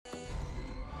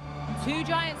Two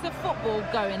giants of football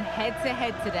going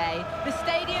head-to-head today. The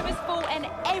stadium is full and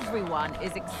everyone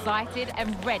is excited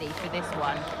and ready for this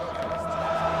one.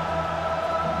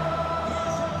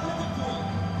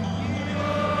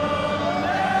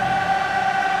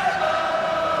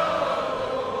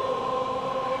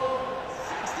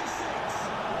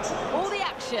 All the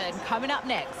action coming up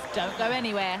next. Don't go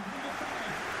anywhere.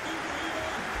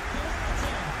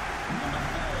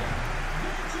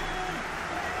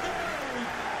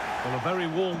 Well, a very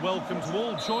warm welcome to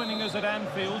all joining us at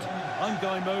Anfield. I'm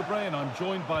Guy Mowbray and I'm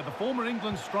joined by the former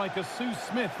England striker Sue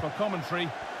Smith for commentary.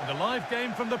 And a live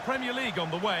game from the Premier League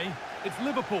on the way. It's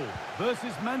Liverpool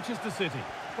versus Manchester City.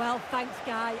 Well, thanks,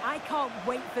 Guy. I can't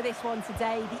wait for this one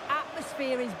today. The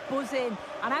atmosphere is buzzing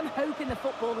and I'm hoping the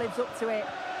football lives up to it.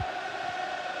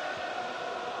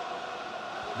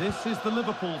 This is the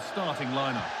Liverpool starting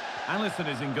lineup. Alisson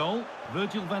is in goal.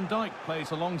 Virgil van Dijk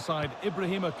plays alongside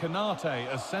Ibrahima Konate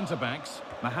as centre-backs.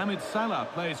 Mohamed Salah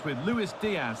plays with Luis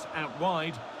Diaz out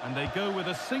wide. And they go with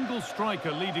a single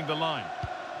striker leading the line.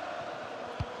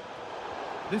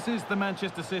 This is the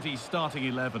Manchester City starting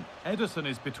 11. Ederson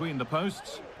is between the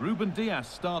posts. Ruben Dias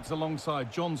starts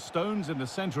alongside John Stones in the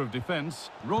centre of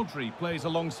defence. Rodri plays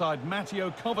alongside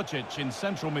Mateo Kovacic in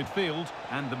central midfield.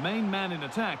 And the main man in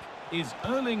attack is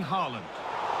Erling Haaland.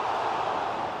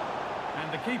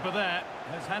 And the keeper there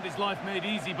has had his life made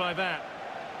easy by that.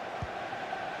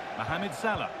 Mohamed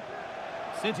Salah.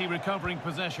 City recovering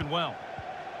possession well.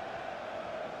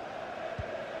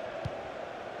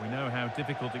 We know how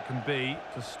difficult it can be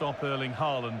to stop Erling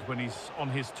Haaland when he's on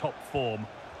his top form.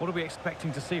 What are we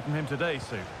expecting to see from him today,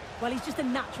 Sue? Well, he's just a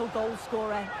natural goal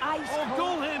scorer. Oh,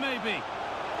 goal here maybe!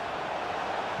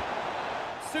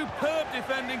 Superb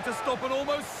defending to stop an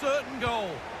almost certain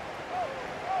goal.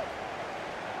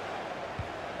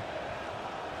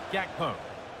 Gakpo.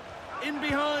 In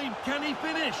behind, can he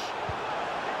finish?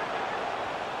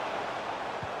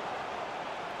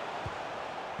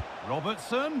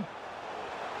 Robertson.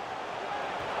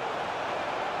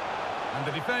 And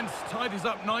the defence tidies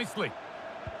up nicely.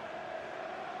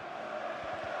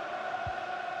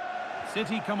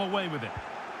 City come away with it.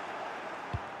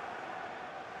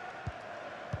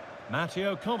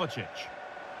 Mateo Kovacic.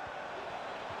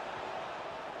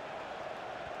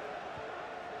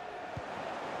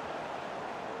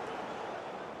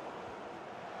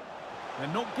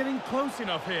 They're not getting close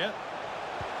enough here.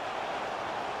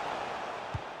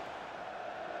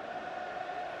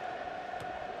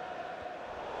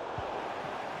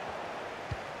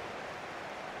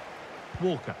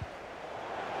 Walker.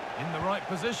 In the right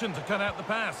position to cut out the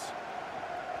pass.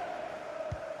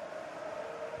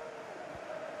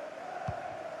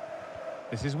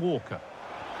 This is Walker.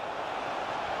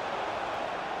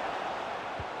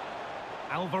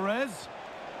 Alvarez.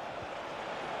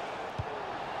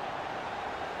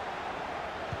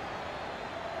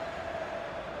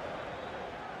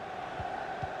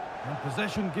 And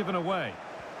possession given away.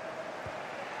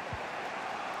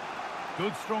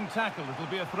 Good strong tackle, it'll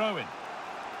be a throw-in.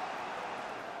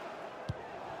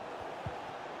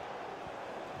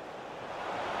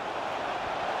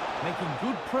 Making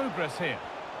good progress here.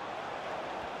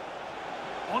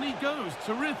 On he goes,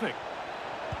 terrific.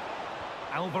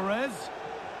 Alvarez.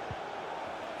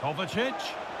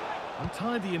 Kovacic.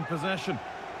 Untidy in possession.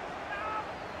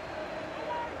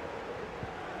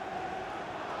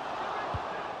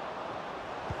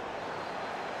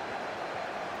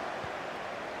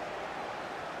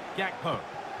 Gakpo.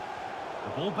 The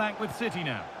ball back with City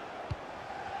now.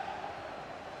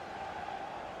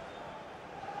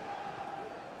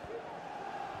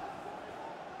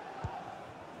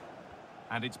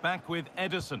 And it's back with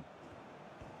Ederson.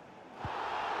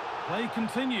 Play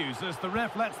continues as the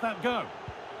ref lets that go.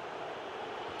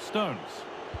 Stones.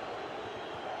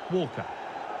 Walker.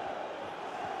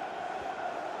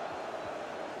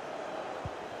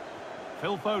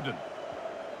 Phil Foden.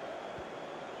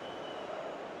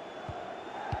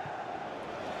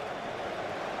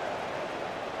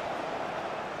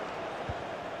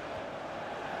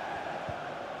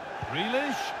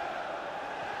 Grealish.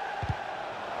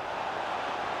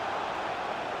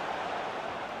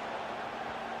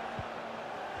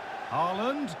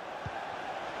 Haaland.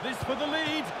 This for the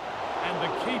lead. And the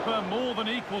keeper more than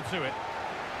equal to it.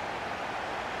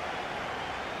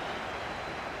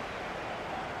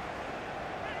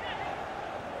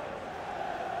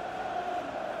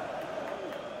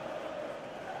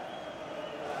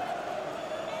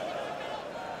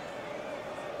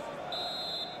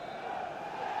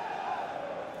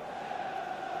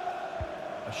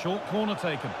 A short corner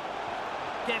taken.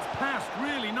 Gets past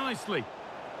really nicely.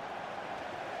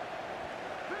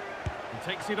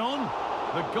 He takes it on.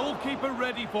 The goalkeeper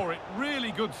ready for it.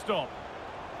 Really good stop.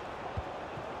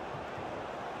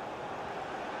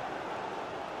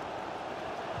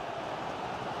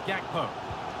 Gakpo.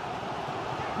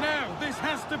 Now, this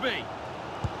has to be.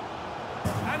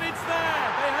 And it's there.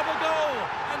 They have a goal.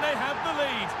 And they have the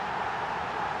lead.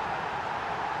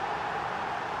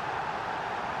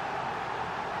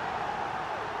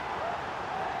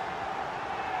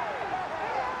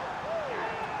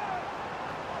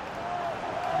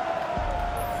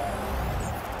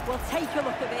 Well, take a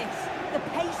look at this. The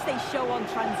pace they show on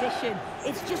transition,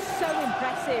 it's just so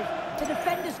impressive. The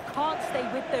defenders can't stay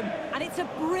with them, and it's a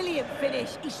brilliant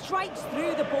finish. He strikes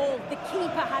through the ball. The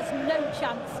keeper has no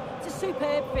chance. It's a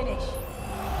superb finish.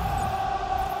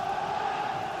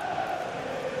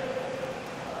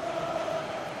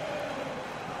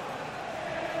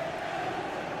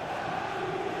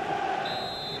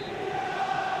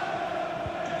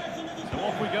 So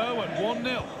off we go at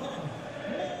 1-0.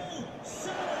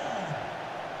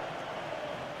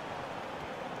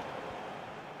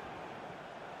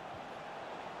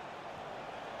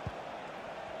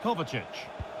 Kovacic.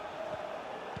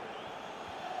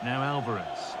 Now Alvarez.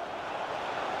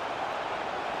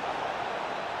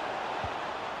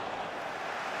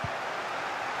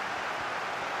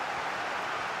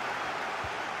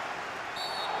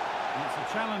 It's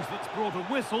a challenge that's brought a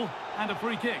whistle and a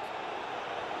free kick.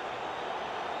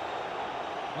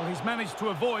 Well, he's managed to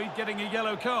avoid getting a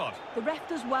yellow card. The ref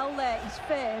does well there. He's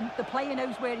firm. The player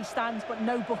knows where he stands, but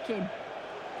no booking.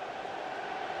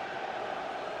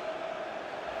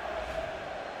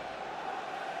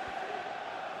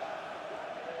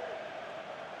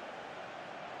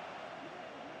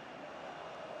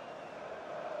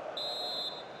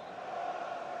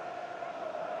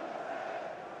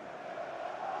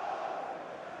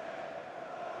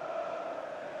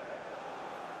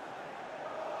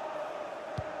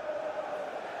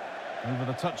 Over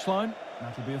the touchline,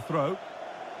 that'll be a throw.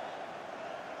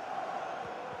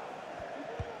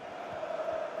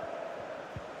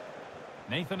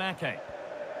 Nathan Ake.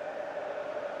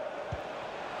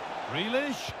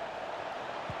 Grealish.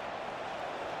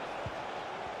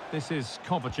 This is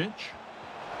Kovacic.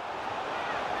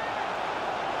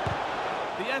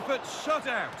 The effort shut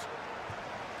out.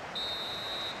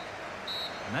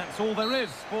 And that's all there is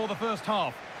for the first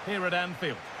half here at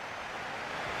Anfield.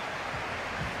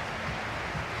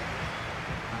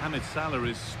 Mohamed Salah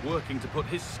is working to put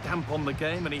his stamp on the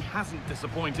game, and he hasn't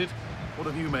disappointed. What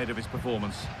have you made of his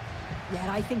performance?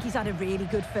 Yeah, I think he's had a really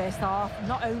good first half.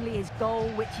 Not only his goal,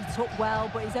 which he took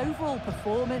well, but his overall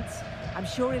performance. I'm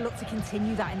sure he'll look to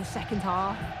continue that in the second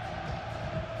half.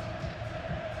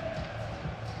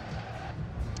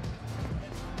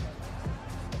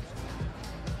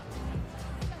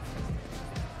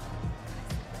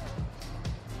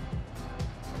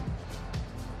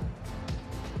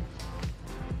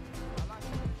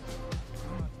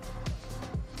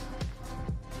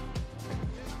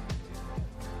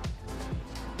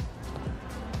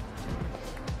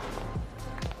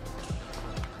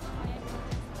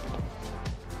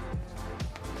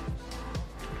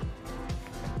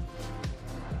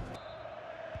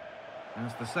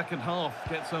 As the second half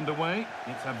gets underway,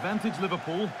 it's advantage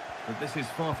Liverpool, but this is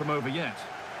far from over yet.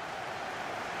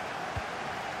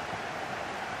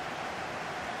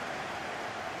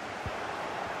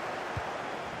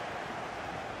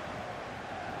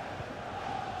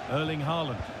 Erling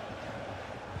Haaland.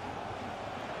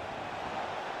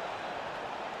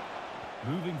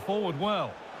 Moving forward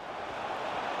well.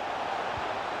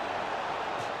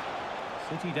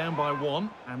 City down by 1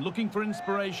 and looking for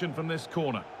inspiration from this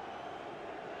corner.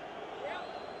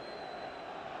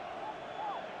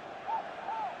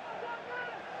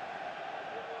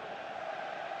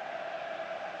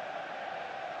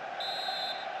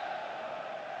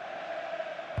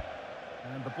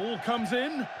 And the ball comes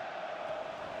in.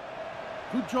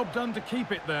 Good job done to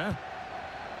keep it there.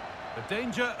 The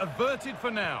danger averted for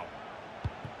now.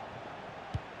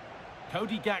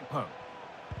 Cody Gakpo.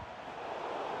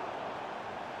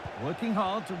 Working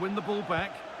hard to win the ball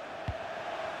back.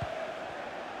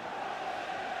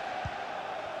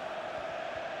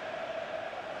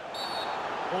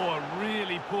 Oh, a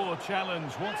really poor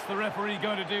challenge. What's the referee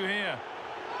going to do here?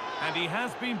 And he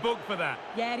has been booked for that.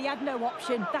 Yeah, he had no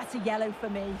option. That's a yellow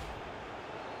for me.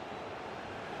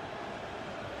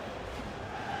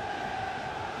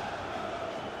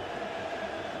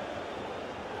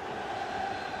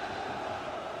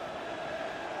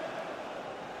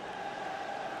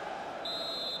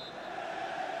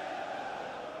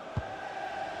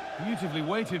 Beautifully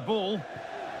weighted ball.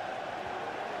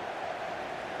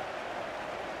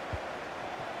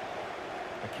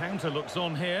 The counter looks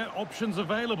on here, options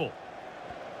available.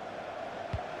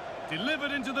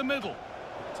 Delivered into the middle.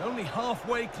 It's only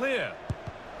halfway clear.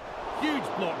 Huge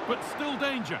block, but still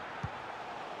danger.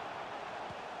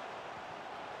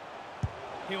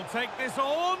 He'll take this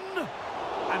on,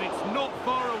 and it's not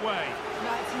far away.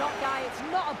 No, it's not, Guy. It's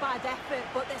not a bad effort,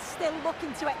 but they're still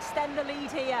looking to extend the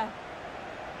lead here.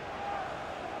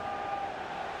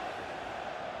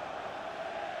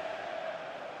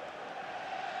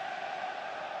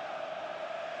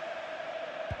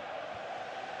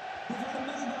 We've had a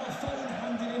mobile phone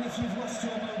handed in. If you've lost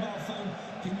your mobile phone,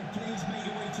 can you please make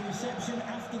your way to reception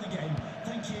after the game?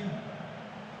 Thank you.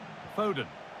 Foden.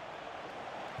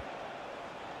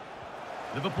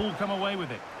 Liverpool come away with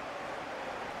it.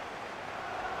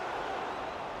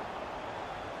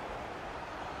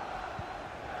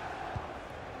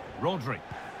 Rodri.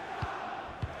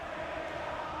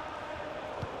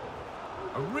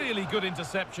 A really good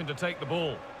interception to take the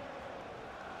ball.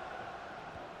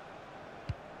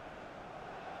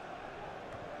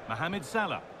 Mohamed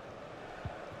Salah.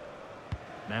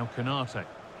 Now Konate.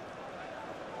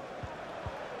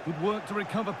 Good work to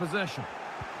recover possession.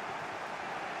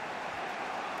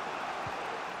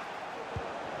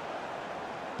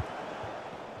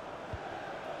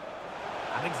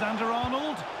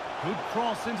 Alexander-Arnold. Good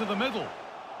cross into the middle.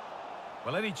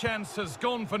 Well, any chance has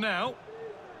gone for now.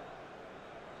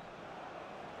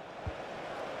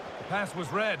 The pass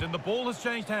was read and the ball has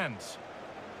changed hands.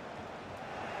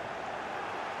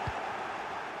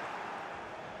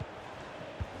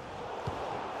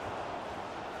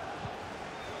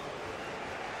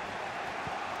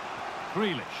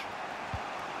 Grealish.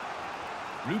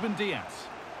 Ruben Diaz.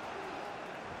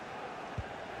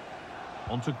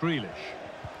 On to Grealish.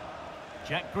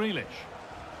 Jack Grealish.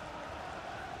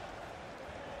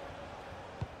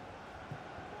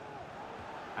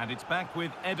 And it's back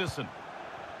with Ederson.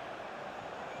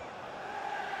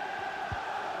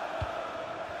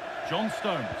 John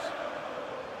Stones.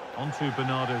 On to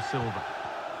Bernardo Silva.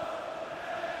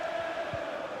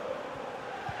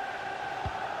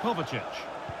 Kovacic.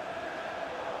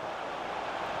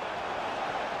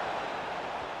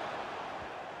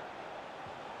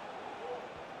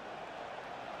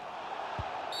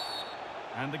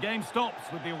 And the game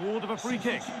stops with the award of a free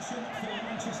kick. Substitution for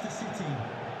Manchester City.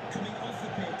 Coming off the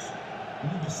pitch,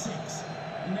 number 6,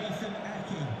 Nathan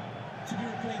Ake. To be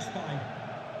replaced by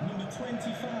number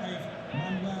 25,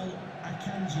 Manuel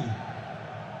Akanji.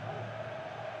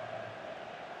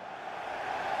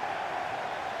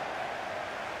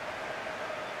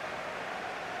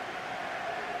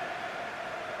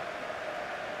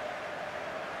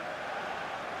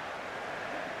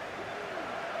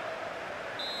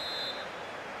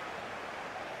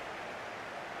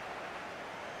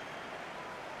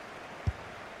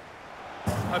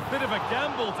 A bit of a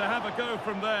gamble to have a go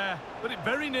from there, but it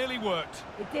very nearly worked.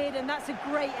 It did, and that's a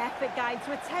great effort, Guy.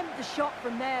 To attempt the shot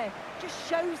from there just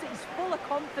shows that he's full of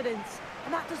confidence,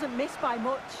 and that doesn't miss by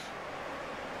much.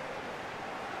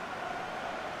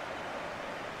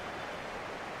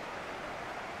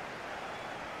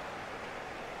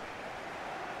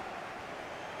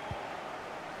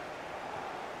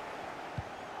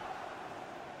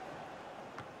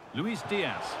 Luis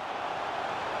Diaz.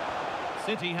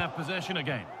 City have possession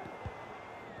again.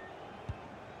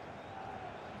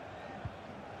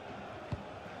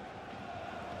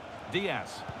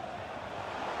 Diaz.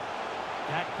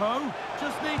 Gakpo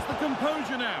just needs the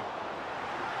composure now.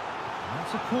 And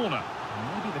that's a corner.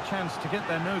 And maybe the chance to get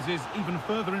their noses even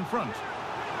further in front.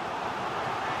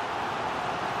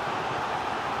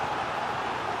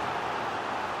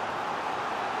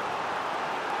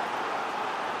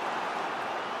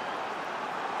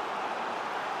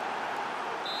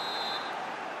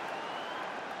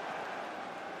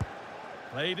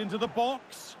 Played into the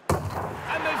box. And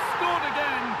they've scored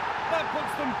again. That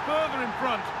puts them further in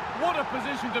front. What a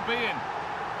position to be in.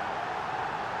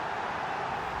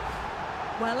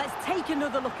 Well, let's take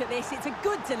another look at this. It's a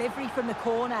good delivery from the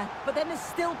corner, but then there's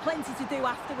still plenty to do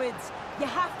afterwards. You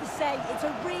have to say, it's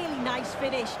a really nice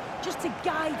finish, just to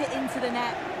guide it into the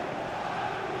net.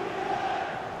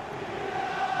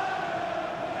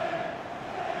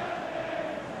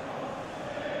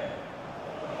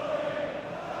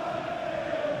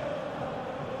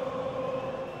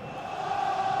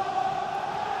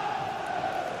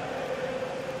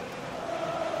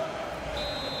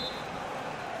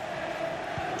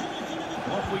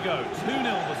 Off we go, 2-0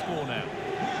 the score now.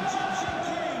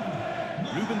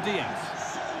 Ruben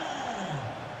Diaz.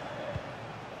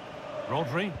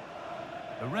 Rodri.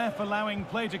 The ref allowing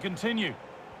play to continue.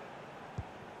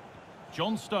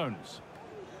 John Stones.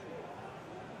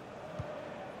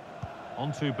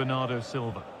 Onto Bernardo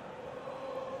Silva.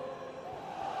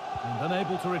 And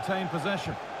unable to retain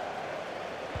possession.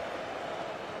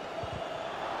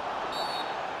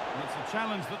 And it's a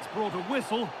challenge that's brought a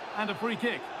whistle and a free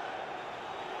kick.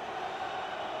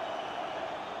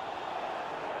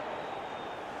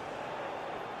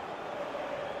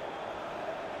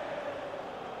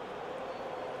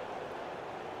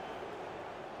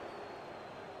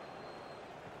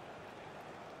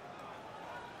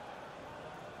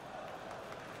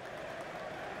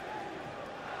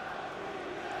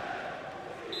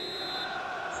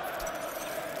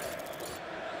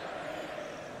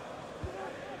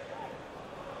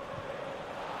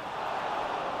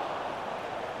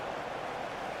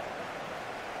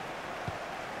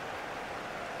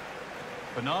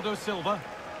 Bernardo Silva.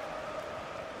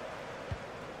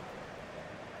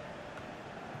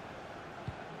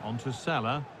 On to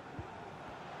Salah.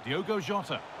 Diogo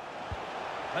Jota.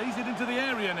 Plays it into the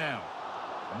area now.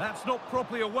 And that's not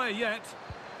properly away yet.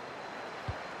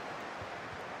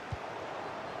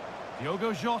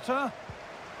 Diogo Jota.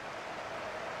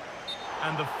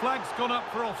 And the flag's gone up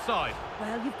for offside.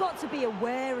 Well, you've got to be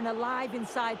aware and alive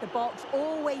inside the box.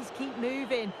 Always keep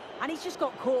moving. And he's just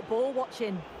got caught ball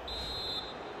watching.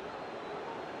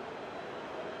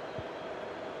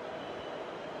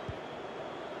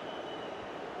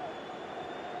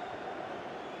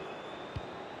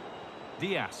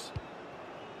 Diaz.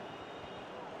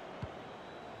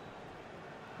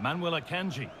 Manuel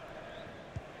Akanji.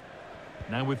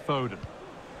 Now with Foden.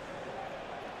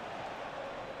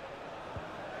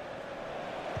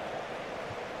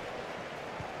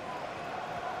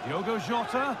 Diogo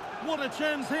Jota. What a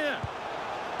chance here.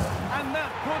 And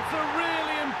that puts a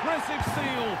really impressive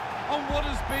seal on what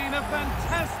has been a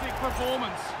fantastic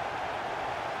performance.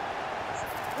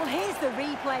 Well, here's the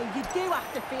replay. You do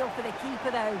have to feel for the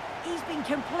keeper, though. He's been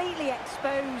completely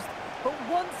exposed. But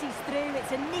once he's through,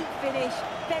 it's a neat finish.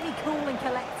 Very cool and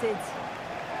collected.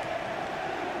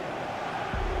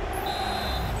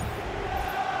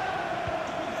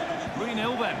 Green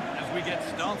 3-0 then, as we get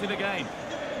started again.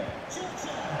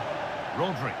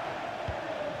 Rodri.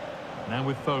 Now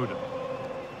with Foden.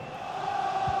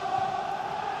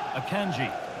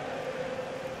 Akanji.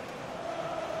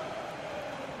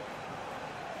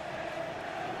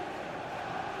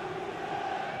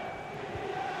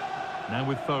 Now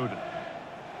with Foden.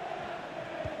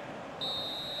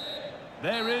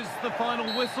 There is the final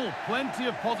whistle. Plenty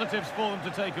of positives for them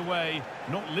to take away,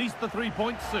 not least the 3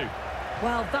 points, Sue.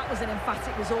 Well, that was an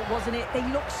emphatic result, wasn't it? They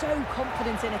looked so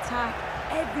confident in attack.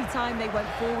 Every time they went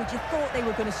forward, you thought they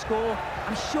were going to score.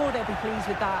 I'm sure they'll be pleased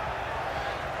with that.